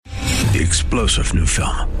The explosive new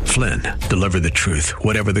film, Flynn, deliver the truth,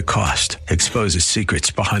 whatever the cost, exposes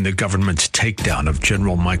secrets behind the government's takedown of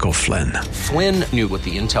General Michael Flynn. Flynn knew what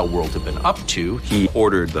the intel world had been up to. He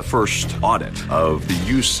ordered the first audit of the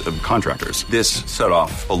use of contractors. This set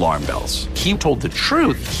off alarm bells. He told the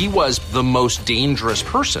truth. He was the most dangerous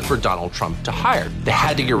person for Donald Trump to hire. They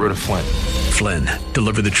had to get rid of Flynn. Flynn,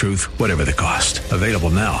 deliver the truth, whatever the cost. Available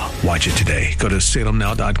now. Watch it today. Go to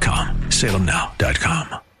salemnow.com.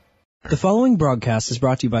 salemnow.com. The following broadcast is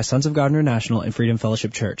brought to you by Sons of God International and Freedom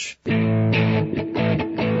Fellowship Church. Hello,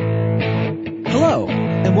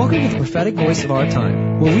 and welcome to the prophetic voice of our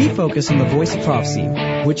time, where we focus on the voice of prophecy,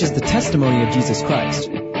 which is the testimony of Jesus Christ.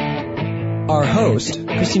 Our host,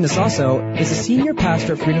 Christina Sasso, is a senior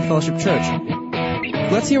pastor at Freedom Fellowship Church.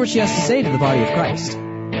 Let's hear what she has to say to the body of Christ.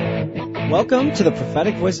 Welcome to the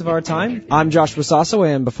prophetic voice of our time. I'm Joshua Sasso,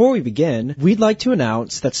 and before we begin, we'd like to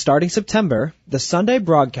announce that starting September, the Sunday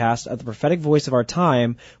broadcast of the prophetic voice of our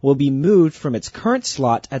time will be moved from its current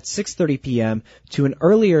slot at 6:30 p.m. to an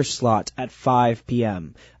earlier slot at 5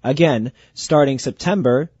 p.m. Again, starting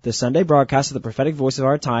September, the Sunday broadcast of the prophetic voice of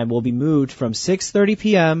our time will be moved from 6:30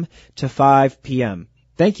 p.m. to 5 p.m.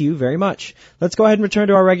 Thank you very much. Let's go ahead and return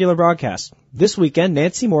to our regular broadcast. This weekend,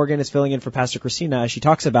 Nancy Morgan is filling in for Pastor Christina as she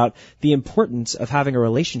talks about the importance of having a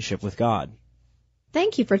relationship with God.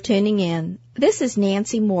 Thank you for tuning in. This is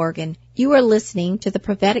Nancy Morgan. You are listening to the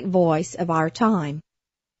prophetic voice of our time.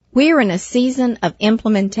 We are in a season of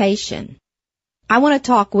implementation. I want to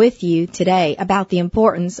talk with you today about the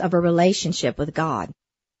importance of a relationship with God.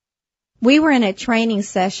 We were in a training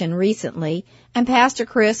session recently, and Pastor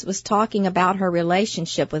Chris was talking about her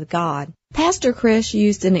relationship with God. Pastor Chris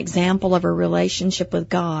used an example of her relationship with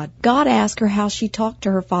God. God asked her how she talked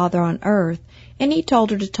to her Father on earth, and He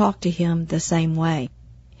told her to talk to Him the same way.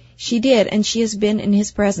 She did, and she has been in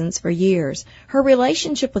His presence for years. Her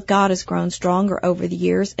relationship with God has grown stronger over the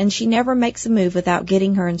years, and she never makes a move without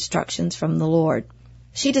getting her instructions from the Lord.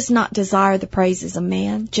 She does not desire the praises of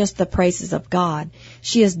man, just the praises of God.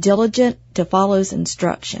 She is diligent to follow His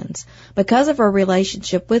instructions. Because of her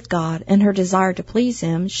relationship with God and her desire to please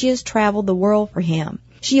Him, she has traveled the world for Him.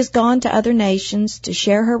 She has gone to other nations to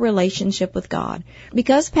share her relationship with God.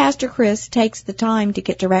 Because Pastor Chris takes the time to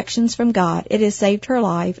get directions from God, it has saved her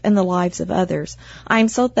life and the lives of others. I am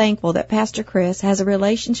so thankful that Pastor Chris has a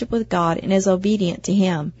relationship with God and is obedient to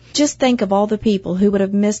Him. Just think of all the people who would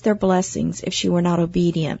have missed their blessings if she were not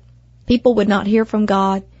obedient. People would not hear from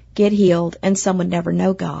God, get healed, and some would never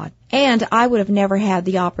know God. And I would have never had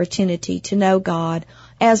the opportunity to know God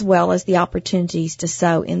as well as the opportunities to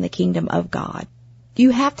sow in the kingdom of God.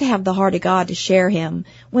 You have to have the heart of God to share Him.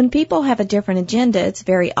 When people have a different agenda, it's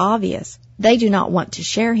very obvious. They do not want to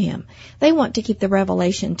share Him. They want to keep the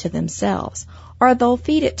revelation to themselves. Or they'll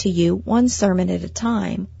feed it to you one sermon at a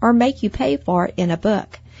time, or make you pay for it in a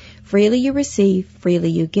book. Freely you receive, freely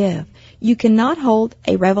you give. You cannot hold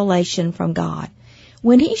a revelation from God.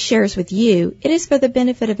 When He shares with you, it is for the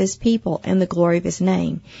benefit of His people and the glory of His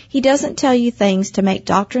name. He doesn't tell you things to make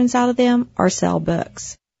doctrines out of them or sell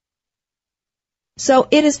books. So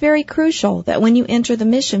it is very crucial that when you enter the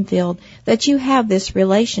mission field that you have this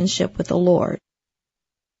relationship with the Lord.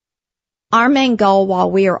 Our main goal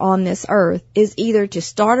while we are on this earth is either to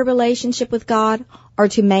start a relationship with God or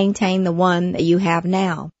to maintain the one that you have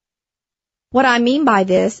now. What I mean by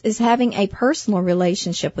this is having a personal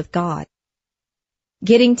relationship with God.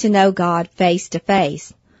 Getting to know God face to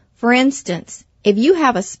face. For instance, if you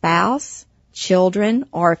have a spouse, children,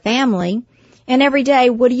 or a family, and every day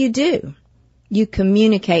what do? You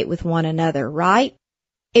communicate with one another, right?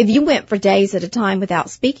 If you went for days at a time without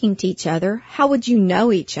speaking to each other, how would you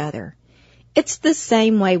know each other? It's the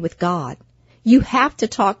same way with God. You have to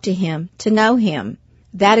talk to Him to know Him.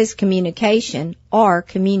 That is communication or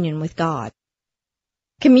communion with God.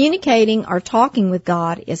 Communicating or talking with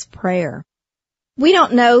God is prayer. We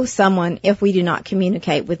don't know someone if we do not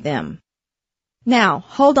communicate with them. Now,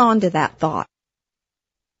 hold on to that thought.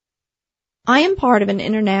 I am part of an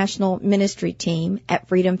international ministry team at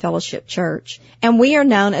Freedom Fellowship Church, and we are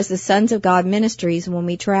known as the Sons of God Ministries when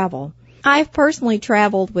we travel. I have personally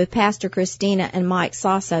traveled with Pastor Christina and Mike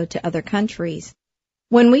Sasso to other countries.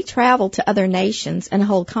 When we travel to other nations and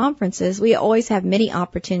hold conferences, we always have many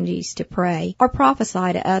opportunities to pray or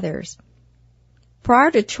prophesy to others. Prior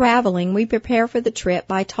to traveling, we prepare for the trip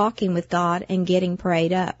by talking with God and getting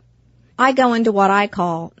prayed up. I go into what I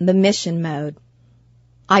call the mission mode.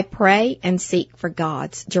 I pray and seek for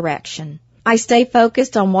God's direction. I stay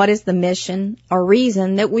focused on what is the mission or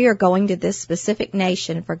reason that we are going to this specific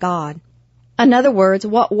nation for God. In other words,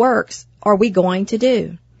 what works are we going to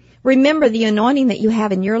do? Remember, the anointing that you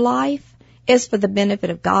have in your life is for the benefit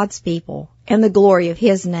of God's people and the glory of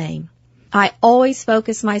His name. I always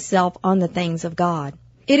focus myself on the things of God.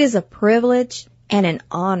 It is a privilege and an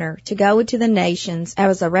honor to go into the nations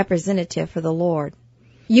as a representative for the Lord.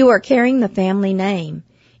 You are carrying the family name.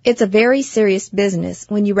 It's a very serious business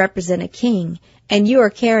when you represent a king and you are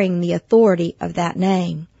carrying the authority of that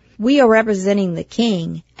name. We are representing the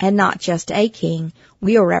king, and not just a king.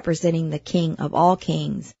 We are representing the King of all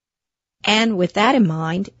kings. And with that in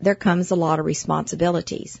mind, there comes a lot of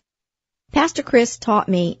responsibilities. Pastor Chris taught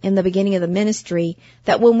me in the beginning of the ministry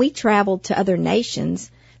that when we traveled to other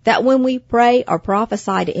nations, that when we pray or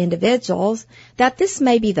prophesy to individuals, that this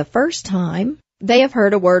may be the first time they have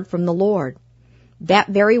heard a word from the Lord.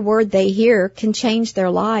 That very word they hear can change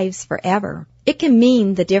their lives forever. It can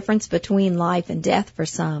mean the difference between life and death for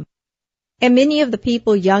some. And many of the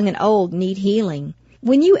people, young and old, need healing.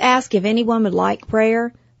 When you ask if anyone would like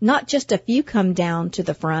prayer, not just a few come down to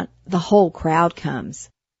the front, the whole crowd comes.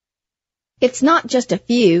 It's not just a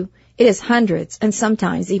few, it is hundreds and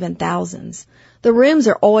sometimes even thousands. The rooms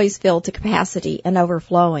are always filled to capacity and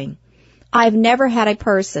overflowing. I've never had a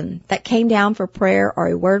person that came down for prayer or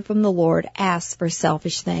a word from the Lord ask for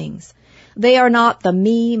selfish things. They are not the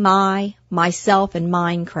me, my, myself, and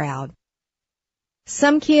mine crowd.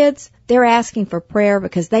 Some kids, they're asking for prayer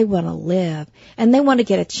because they want to live, and they want to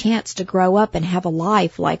get a chance to grow up and have a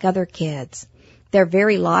life like other kids. Their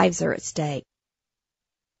very lives are at stake.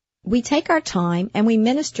 We take our time and we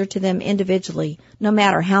minister to them individually, no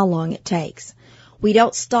matter how long it takes. We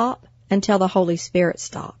don't stop until the Holy Spirit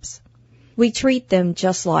stops. We treat them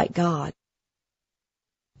just like God.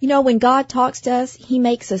 You know, when God talks to us, He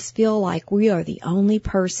makes us feel like we are the only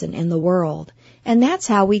person in the world, and that's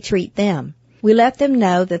how we treat them. We let them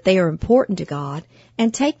know that they are important to God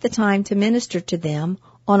and take the time to minister to them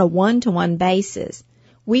on a one-to-one basis.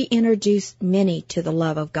 We introduce many to the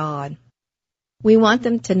love of God. We want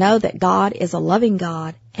them to know that God is a loving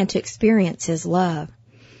God and to experience His love.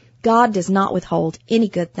 God does not withhold any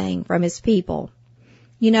good thing from His people.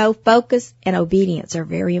 You know, focus and obedience are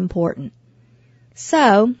very important.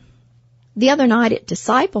 So, the other night at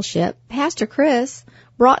discipleship, Pastor Chris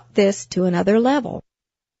brought this to another level.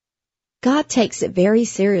 God takes it very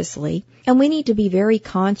seriously, and we need to be very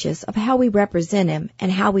conscious of how we represent Him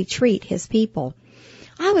and how we treat His people.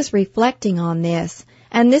 I was reflecting on this,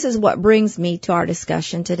 and this is what brings me to our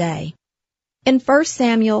discussion today. In 1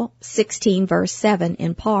 Samuel 16, verse 7,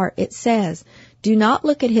 in part, it says, "Do not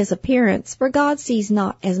look at his appearance, for God sees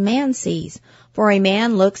not as man sees. For a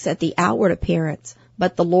man looks at the outward appearance,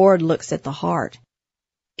 but the Lord looks at the heart."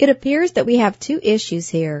 It appears that we have two issues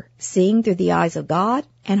here, seeing through the eyes of God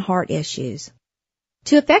and heart issues.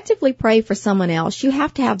 To effectively pray for someone else, you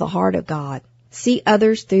have to have the heart of God, see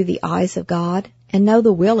others through the eyes of God, and know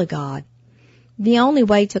the will of God. The only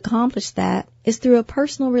way to accomplish that is through a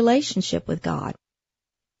personal relationship with God.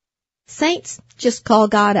 Saints just call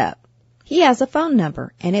God up. He has a phone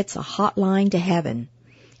number, and it's a hotline to heaven.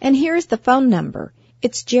 And here's the phone number.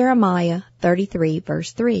 It's Jeremiah 33,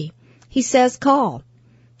 verse 3. He says, call.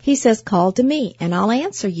 He says, call to me, and I'll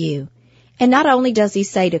answer you. And not only does He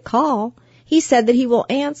say to call, He said that He will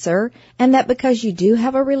answer, and that because you do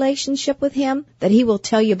have a relationship with Him, that He will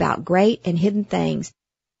tell you about great and hidden things.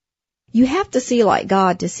 You have to see like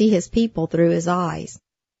God to see His people through His eyes.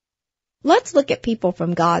 Let's look at people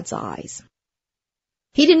from God's eyes.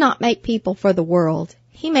 He did not make people for the world.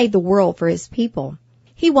 He made the world for His people.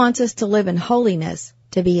 He wants us to live in holiness,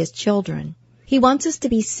 to be His children. He wants us to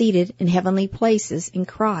be seated in heavenly places in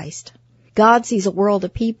Christ. God sees a world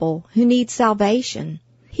of people who need salvation.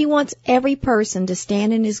 He wants every person to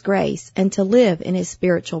stand in His grace and to live in His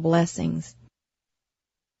spiritual blessings.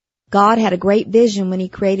 God had a great vision when He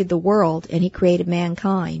created the world and He created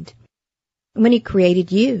mankind. When He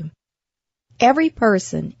created you. Every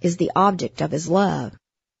person is the object of His love.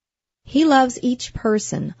 He loves each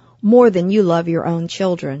person more than you love your own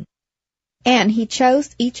children. And He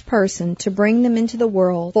chose each person to bring them into the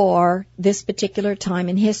world for this particular time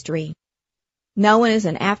in history. No one is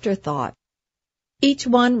an afterthought. Each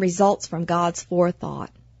one results from God's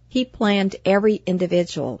forethought. He planned every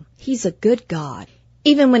individual. He's a good God.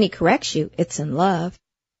 Even when He corrects you, it's in love.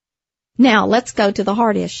 Now, let's go to the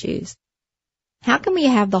heart issues. How can we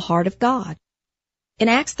have the heart of God? In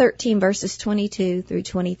Acts 13, verses 22 through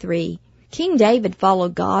 23, King David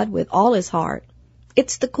followed God with all his heart.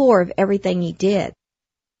 It's the core of everything he did.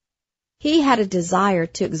 He had a desire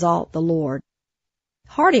to exalt the Lord.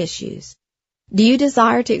 Heart issues. Do you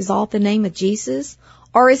desire to exalt the name of Jesus,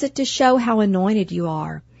 or is it to show how anointed you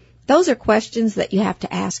are? Those are questions that you have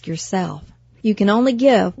to ask yourself. You can only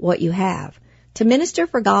give what you have. To minister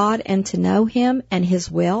for God and to know Him and His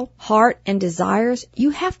will, heart, and desires,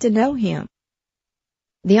 you have to know Him.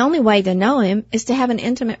 The only way to know Him is to have an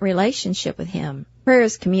intimate relationship with Him. Prayer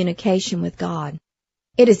is communication with God.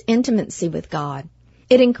 It is intimacy with God.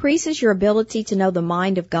 It increases your ability to know the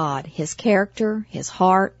mind of God, His character, His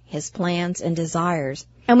heart, His plans, and desires.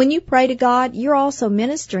 And when you pray to God, you're also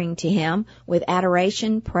ministering to Him with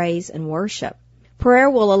adoration, praise, and worship. Prayer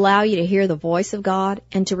will allow you to hear the voice of God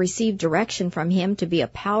and to receive direction from Him to be a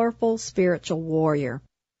powerful spiritual warrior.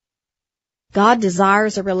 God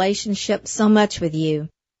desires a relationship so much with you.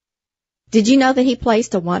 Did you know that He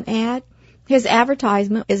placed a want ad? His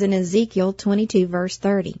advertisement is in Ezekiel 22 verse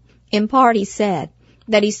 30. In part He said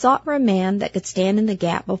that He sought for a man that could stand in the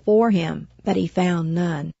gap before Him, but He found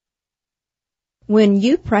none. When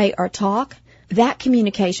you pray or talk, that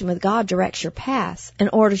communication with God directs your paths and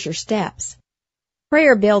orders your steps.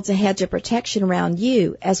 Prayer builds a hedge of protection around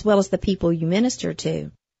you as well as the people you minister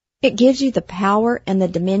to. It gives you the power and the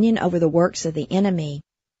dominion over the works of the enemy.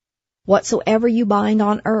 Whatsoever you bind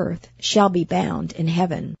on earth shall be bound in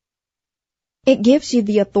heaven. It gives you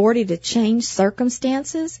the authority to change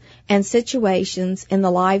circumstances and situations in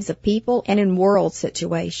the lives of people and in world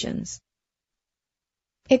situations.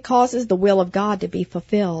 It causes the will of God to be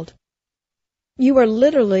fulfilled. You are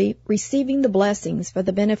literally receiving the blessings for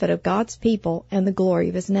the benefit of God's people and the glory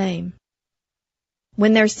of His name.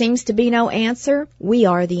 When there seems to be no answer, we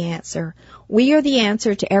are the answer. We are the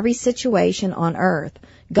answer to every situation on earth.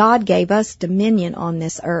 God gave us dominion on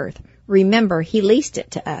this earth. Remember, He leased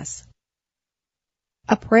it to us.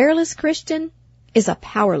 A prayerless Christian is a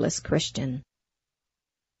powerless Christian.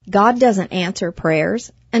 God doesn't answer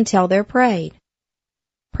prayers until they're prayed.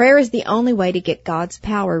 Prayer is the only way to get God's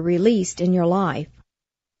power released in your life.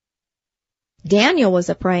 Daniel was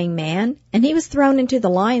a praying man, and he was thrown into the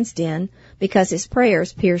lion's den because his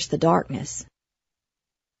prayers pierced the darkness.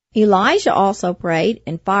 Elijah also prayed,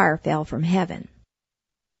 and fire fell from heaven.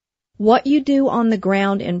 What you do on the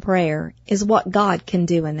ground in prayer is what God can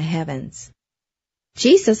do in the heavens.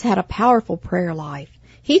 Jesus had a powerful prayer life.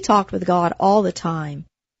 He talked with God all the time.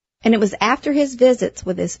 And it was after His visits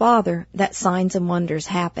with His Father that signs and wonders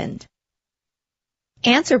happened.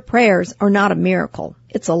 Answered prayers are not a miracle,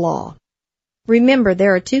 it's a law. Remember,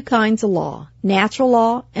 there are two kinds of law, natural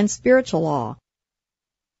law and spiritual law.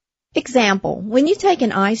 Example, when you take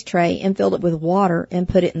an ice tray and fill it with water and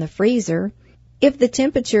put it in the freezer, if the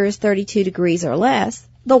temperature is 32 degrees or less,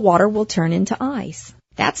 the water will turn into ice.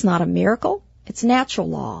 That's not a miracle, it's natural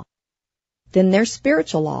law. Then there's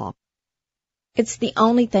spiritual law. It's the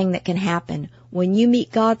only thing that can happen. When you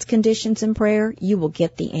meet God's conditions in prayer, you will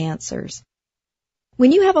get the answers.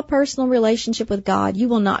 When you have a personal relationship with God, you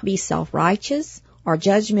will not be self-righteous or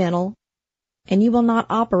judgmental, and you will not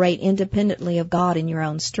operate independently of God in your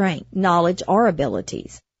own strength, knowledge, or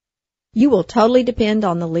abilities. You will totally depend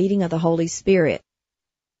on the leading of the Holy Spirit.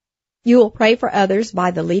 You will pray for others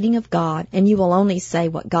by the leading of God, and you will only say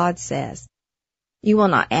what God says. You will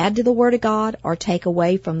not add to the Word of God or take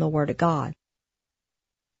away from the Word of God.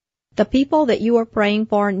 The people that you are praying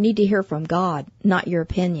for need to hear from God, not your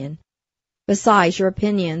opinion. Besides, your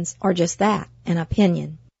opinions are just that, an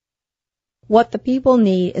opinion. What the people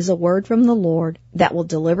need is a word from the Lord that will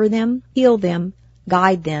deliver them, heal them,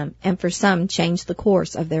 guide them, and for some change the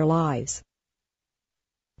course of their lives.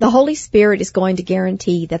 The Holy Spirit is going to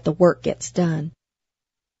guarantee that the work gets done.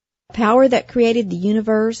 The power that created the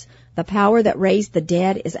universe, the power that raised the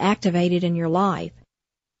dead is activated in your life.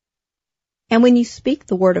 And when you speak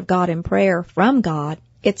the Word of God in prayer from God,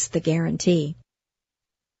 it's the guarantee.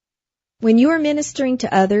 When you are ministering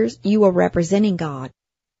to others, you are representing God.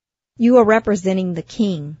 You are representing the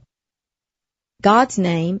King. God's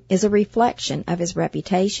name is a reflection of His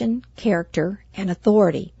reputation, character, and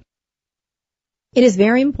authority. It is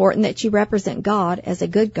very important that you represent God as a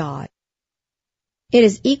good God. It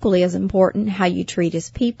is equally as important how you treat His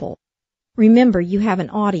people. Remember, you have an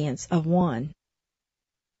audience of one.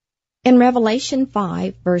 In Revelation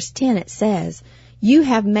 5, verse 10, it says, "You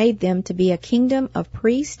have made them to be a kingdom of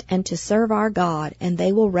priests and to serve our God, and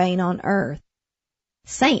they will reign on earth."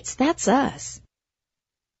 Saints, that's us.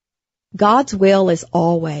 God's will is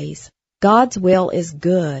always. God's will is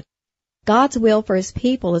good. God's will for His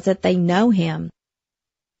people is that they know Him.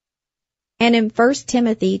 And in 1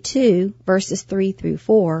 Timothy 2, verses 3 through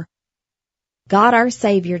 4, God our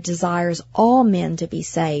Savior desires all men to be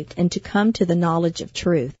saved and to come to the knowledge of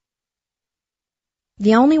truth.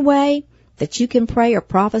 The only way that you can pray or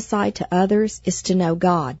prophesy to others is to know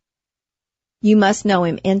God. You must know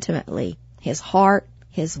Him intimately, His heart,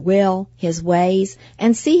 His will, His ways,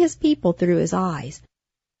 and see His people through His eyes.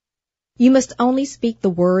 You must only speak the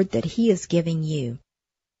word that He is giving you.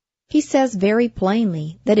 He says very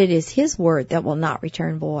plainly that it is His word that will not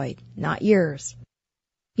return void, not yours.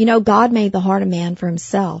 You know, God made the heart of man for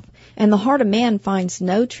Himself, and the heart of man finds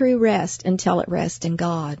no true rest until it rests in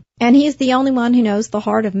God. And He is the only one who knows the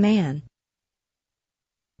heart of man.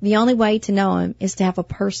 The only way to know Him is to have a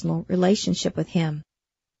personal relationship with Him.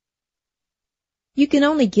 You can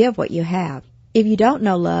only give what you have. If you don't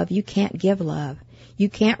know love, you can't give love. You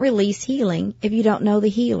can't release healing if you don't know the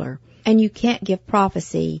healer. And you can't give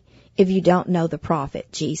prophecy if you don't know the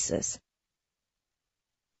prophet, Jesus.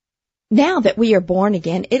 Now that we are born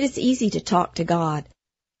again, it is easy to talk to God.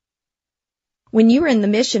 When you are in the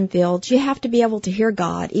mission field, you have to be able to hear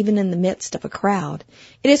God even in the midst of a crowd.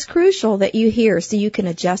 It is crucial that you hear so you can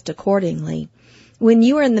adjust accordingly. When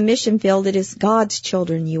you are in the mission field, it is God's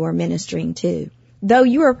children you are ministering to. Though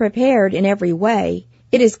you are prepared in every way,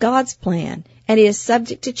 it is God's plan, and it is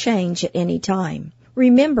subject to change at any time.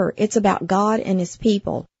 Remember, it's about God and His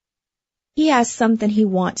people. He has something He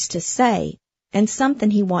wants to say, and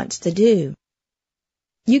something He wants to do.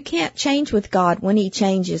 You can't change with God when He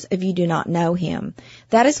changes if you do not know Him.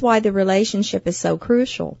 That is why the relationship is so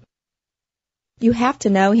crucial. You have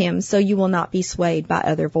to know Him so you will not be swayed by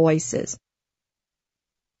other voices.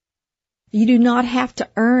 You do not have to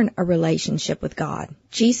earn a relationship with God.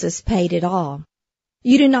 Jesus paid it all.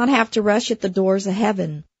 You do not have to rush at the doors of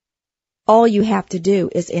heaven. All you have to do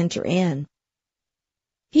is enter in.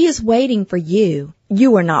 He is waiting for you.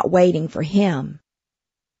 You are not waiting for Him.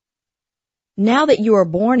 Now that you are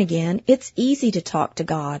born again, it's easy to talk to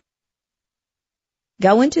God.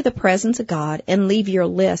 Go into the presence of God and leave your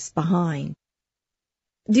list behind.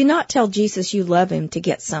 Do not tell Jesus you love Him to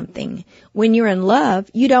get something. When you're in love,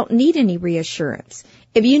 you don't need any reassurance.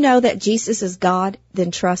 If you know that Jesus is God,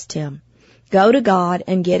 then trust Him. Go to God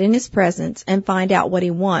and get in His presence and find out what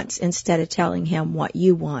He wants instead of telling Him what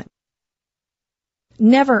you want.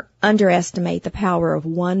 Never underestimate the power of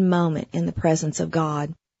one moment in the presence of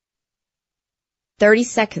God. 30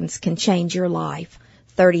 seconds can change your life.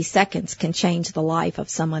 30 seconds can change the life of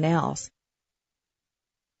someone else.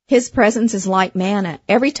 His presence is like manna.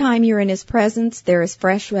 Every time you're in His presence, there is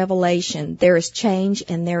fresh revelation, there is change,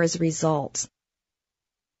 and there is results.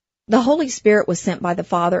 The Holy Spirit was sent by the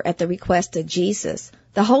Father at the request of Jesus.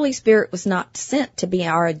 The Holy Spirit was not sent to be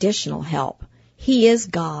our additional help. He is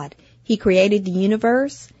God. He created the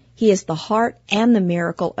universe. He is the heart and the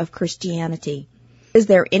miracle of Christianity. Is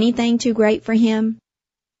there anything too great for Him?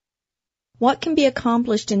 What can be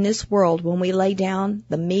accomplished in this world when we lay down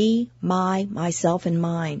the me, my, myself, and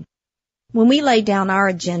mine? When we lay down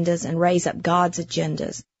our agendas and raise up God's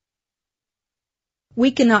agendas?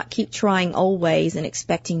 We cannot keep trying old ways and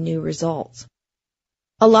expecting new results.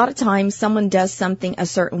 A lot of times someone does something a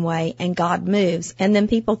certain way and God moves, and then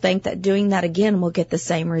people think that doing that again will get the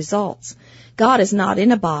same results. God is not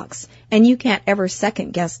in a box, and you can't ever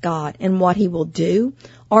second guess God in what He will do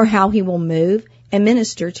or how He will move and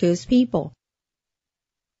minister to His people.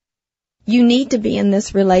 You need to be in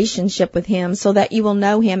this relationship with Him so that you will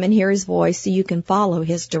know Him and hear His voice so you can follow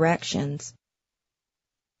His directions.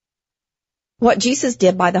 What Jesus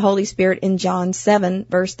did by the Holy Spirit in John 7,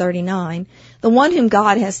 verse 39, the one whom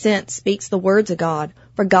God has sent speaks the words of God,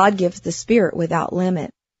 for God gives the Spirit without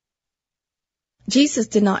limit. Jesus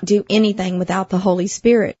did not do anything without the Holy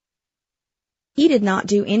Spirit. He did not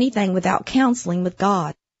do anything without counseling with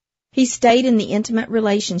God. He stayed in the intimate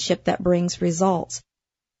relationship that brings results.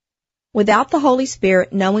 Without the Holy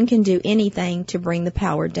Spirit, no one can do anything to bring the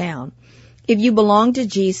power down. If you belong to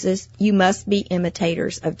Jesus, you must be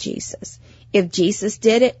imitators of Jesus. If Jesus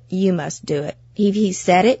did it, you must do it. If He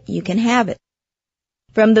said it, you can have it.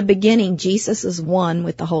 From the beginning, Jesus is one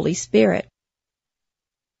with the Holy Spirit.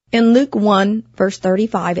 In Luke 1, verse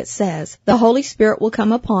 35, it says, "The Holy Spirit will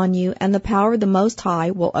come upon you, and the power of the Most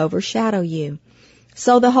High will overshadow you.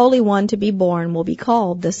 So the Holy One to be born will be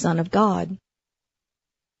called the Son of God."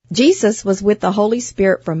 Jesus was with the Holy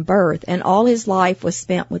Spirit from birth, and all His life was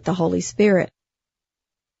spent with the Holy Spirit.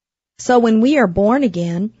 So when we are born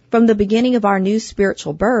again, from the beginning of our new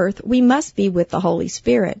spiritual birth, we must be with the Holy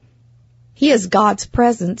Spirit. He is God's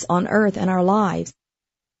presence on earth in our lives.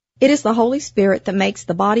 It is the Holy Spirit that makes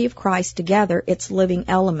the body of Christ together its living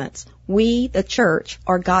elements. We, the church,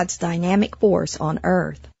 are God's dynamic force on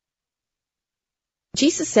earth.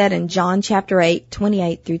 Jesus said in John chapter 8,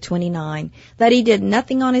 28 through 29, that He did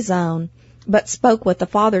nothing on His own, but spoke what the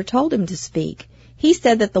Father told Him to speak. He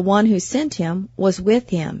said that the one who sent Him was with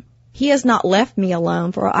Him. He has not left me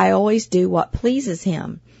alone, for I always do what pleases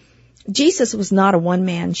Him. Jesus was not a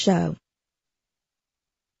one-man show.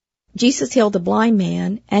 Jesus healed a blind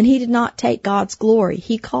man, and he did not take God's glory.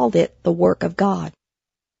 He called it the work of God.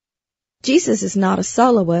 Jesus is not a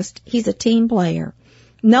soloist. He's a team player.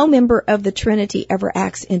 No member of the Trinity ever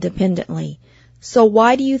acts independently. So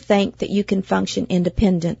why do you think that you can function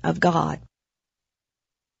independent of God?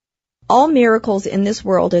 All miracles in this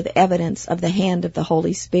world are the evidence of the hand of the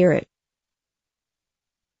Holy Spirit.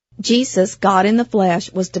 Jesus, God in the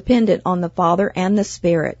flesh, was dependent on the Father and the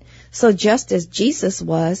Spirit. So just as Jesus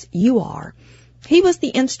was, you are. He was the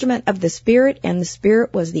instrument of the Spirit, and the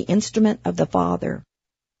Spirit was the instrument of the Father.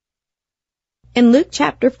 In Luke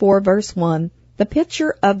chapter 4, verse 1, the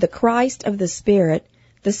picture of the Christ of the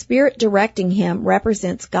Spirit directing him,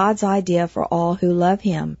 represents God's idea for all who love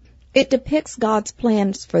him. It depicts God's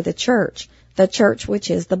plans for the church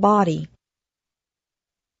which is the body.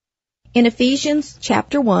 In Ephesians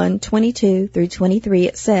chapter 1, 22 through 23,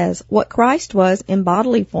 it says, "What Christ was in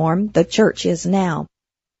bodily form, the church is now."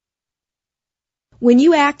 When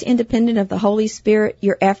you act independent of the Holy Spirit,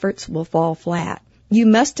 your efforts will fall flat. You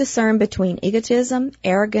must discern between egotism,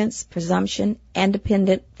 arrogance, presumption, and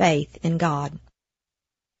dependent faith in God.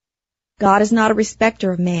 God is not a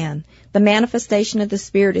respecter of man. The manifestation of the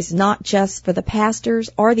Spirit is not just for the pastors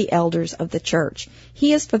or the elders of the church.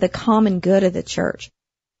 He is for the common good of the church.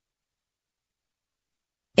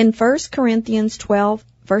 In 1 Corinthians 12,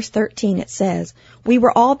 verse 13, it says, "We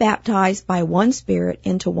were all baptized by one Spirit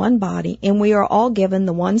into one body, and we are all given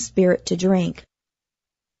the one Spirit to drink."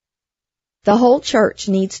 The whole church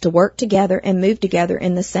needs to work together and move together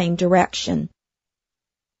in the same direction.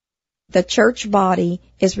 The church body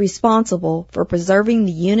is responsible for preserving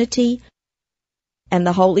the unity, and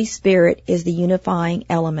the Holy Spirit is the unifying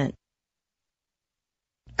element.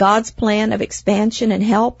 God's plan of expansion and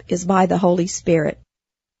help is by the Holy Spirit.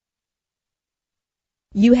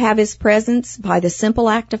 You have His presence by the simple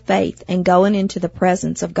act of faith and going into the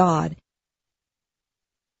presence of God.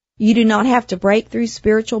 You do not have to break through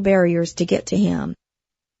spiritual barriers to get to Him.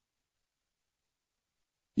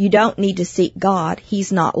 You don't need to seek God.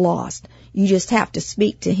 He's not lost. You just have to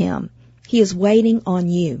speak to Him. He is waiting on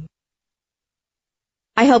you.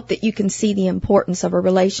 I hope that you can see the importance of a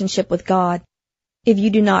relationship with God if you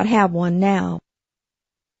do not have one now.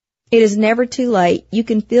 It is never too late. You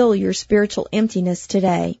can fill your spiritual emptiness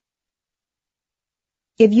today.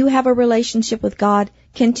 If you have a relationship with God,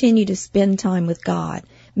 continue to spend time with God.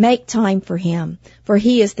 Make time for Him, for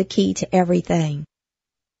He is the key to everything.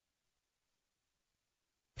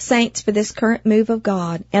 Saints, for this current move of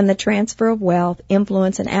God and the transfer of wealth,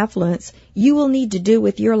 influence, and affluence, you will need to do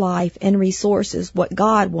with your life and resources what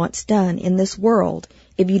God wants done in this world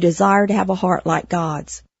if you desire to have a heart like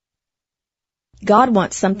God's. God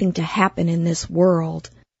wants something to happen in this world.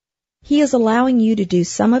 He is allowing you to do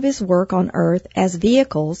some of His work on earth as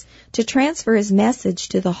vehicles to transfer His message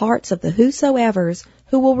to the hearts of the whosoevers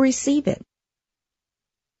who will receive it.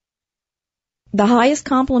 The highest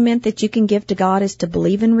compliment that you can give to God is to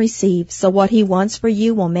believe and receive, so what He wants for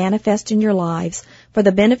you will manifest in your lives for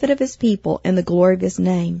the benefit of His people and the glory of His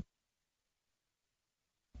name.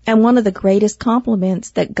 And one of the greatest compliments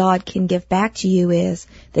that God can give back to you is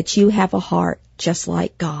that you have a heart just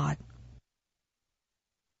like God.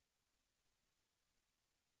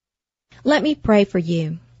 Let me pray for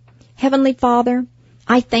you. Heavenly Father,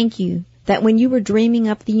 I thank you that when you were dreaming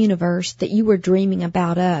up the universe, that you were dreaming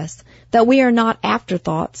about us, that we are not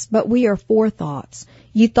afterthoughts, but we are forethoughts.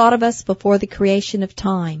 You thought of us before the creation of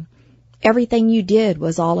time. Everything you did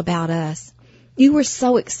was all about us. You were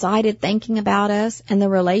so excited thinking about us and the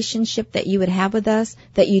relationship that you would have with us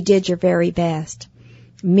that you did your very best.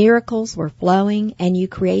 Miracles were flowing, and you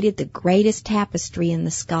created the greatest tapestry in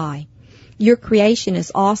the sky. Your creation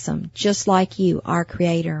is awesome, just like you, our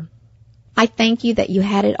Creator. I thank you that you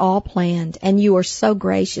had it all planned, and you are so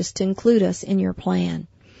gracious to include us in your plan.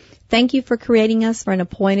 Thank you for creating us for an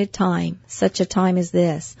appointed time, such a time as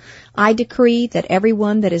this. I decree that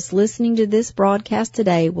everyone that is listening to this broadcast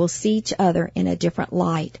today will see each other in a different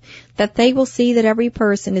light, that they will see that every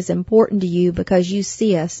person is important to you because you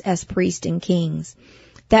see us as priests and kings.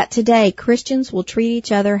 That today Christians will treat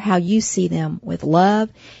each other how you see them, with love,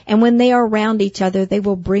 and when they are around each other, they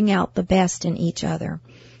will bring out the best in each other.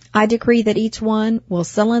 I decree that each one will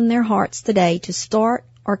settle in their hearts today to start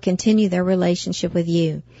or continue their relationship with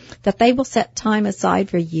you, that they will set time aside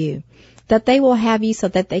for you, that they will have you so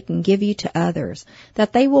that they can give you to others,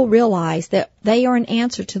 that they will realize that they are an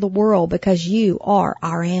answer to the world because you are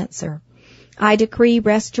our answer. I decree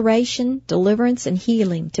restoration, deliverance, and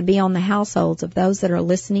healing to be on the households of those that are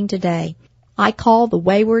listening today. I call the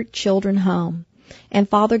wayward children home. And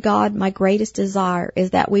Father God, my greatest desire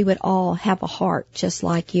is that we would all have a heart just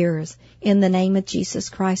like yours. In the name of Jesus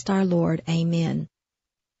Christ our Lord, amen.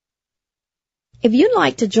 If you'd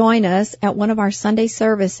like to join us at one of our Sunday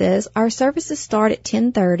services, our services start at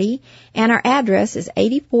 10:30, and our address is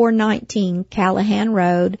 8419 Callahan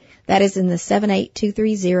Road. That is in the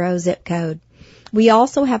 78230 zip code. We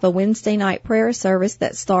also have a Wednesday night prayer service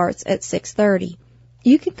that starts at 6:30.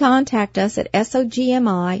 You can contact us at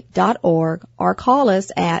sogmi.org or call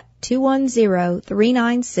us at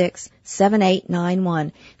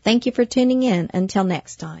 210-396-7891. Thank you for tuning in. Until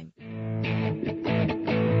next time.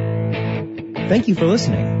 Thank you for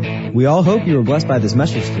listening. We all hope you were blessed by this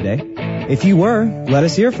message today. If you were, let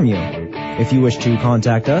us hear from you. If you wish to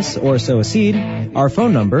contact us or sow a seed, our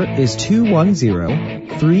phone number is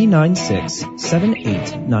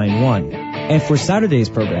 210-396-7891. And for Saturday's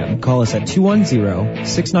program, call us at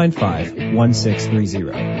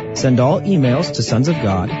 210-695-1630. Send all emails to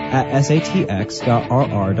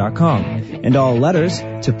sonsofgod@satx.rr.com and all letters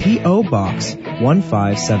to P.O. Box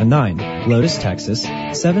 1579, Lotus, Texas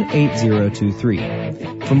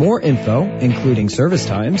 78023. For more info, including service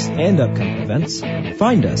times and upcoming events,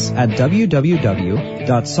 find us at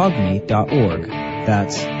www.sogmi.org.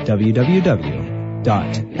 That's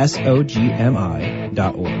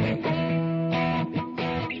www.sogmi.org.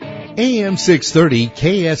 AM 630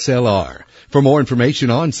 KSLR. For more information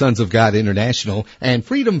on Sons of God International and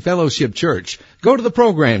Freedom Fellowship Church, go to the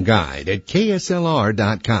program guide at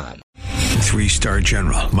kslr.com. 3-star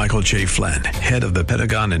General Michael J. Flynn, head of the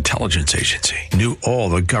Pentagon Intelligence Agency, knew all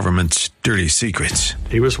the government's dirty secrets.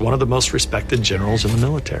 He was one of the most respected generals in the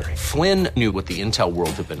military. Flynn knew what the intel world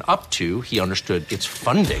had been up to. He understood its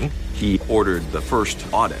funding. He ordered the first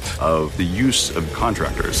audit of the use of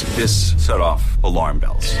contractors. This set off alarm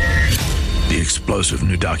bells. The explosive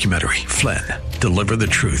new documentary, Flynn, Deliver the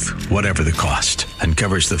Truth, Whatever the Cost,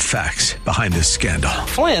 uncovers the facts behind this scandal.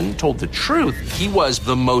 Flynn told the truth. He was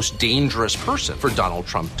the most dangerous person for Donald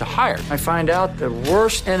Trump to hire. I find out the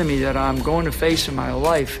worst enemy that I'm going to face in my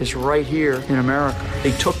life is right here in America.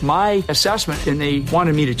 They took my assessment and they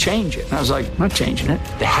wanted me to change it. And I was like, I'm not changing it.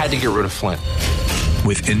 They had to get rid of Flynn.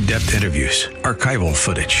 With in-depth interviews, archival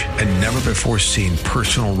footage, and never-before-seen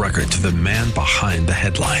personal records of the man behind the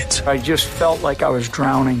headlines. I just felt like I was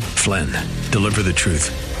drowning. Flynn, Deliver the Truth,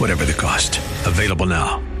 Whatever the Cost. Available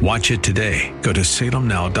now. Watch it today. Go to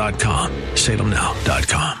salemnow.com.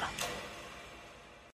 salemnow.com.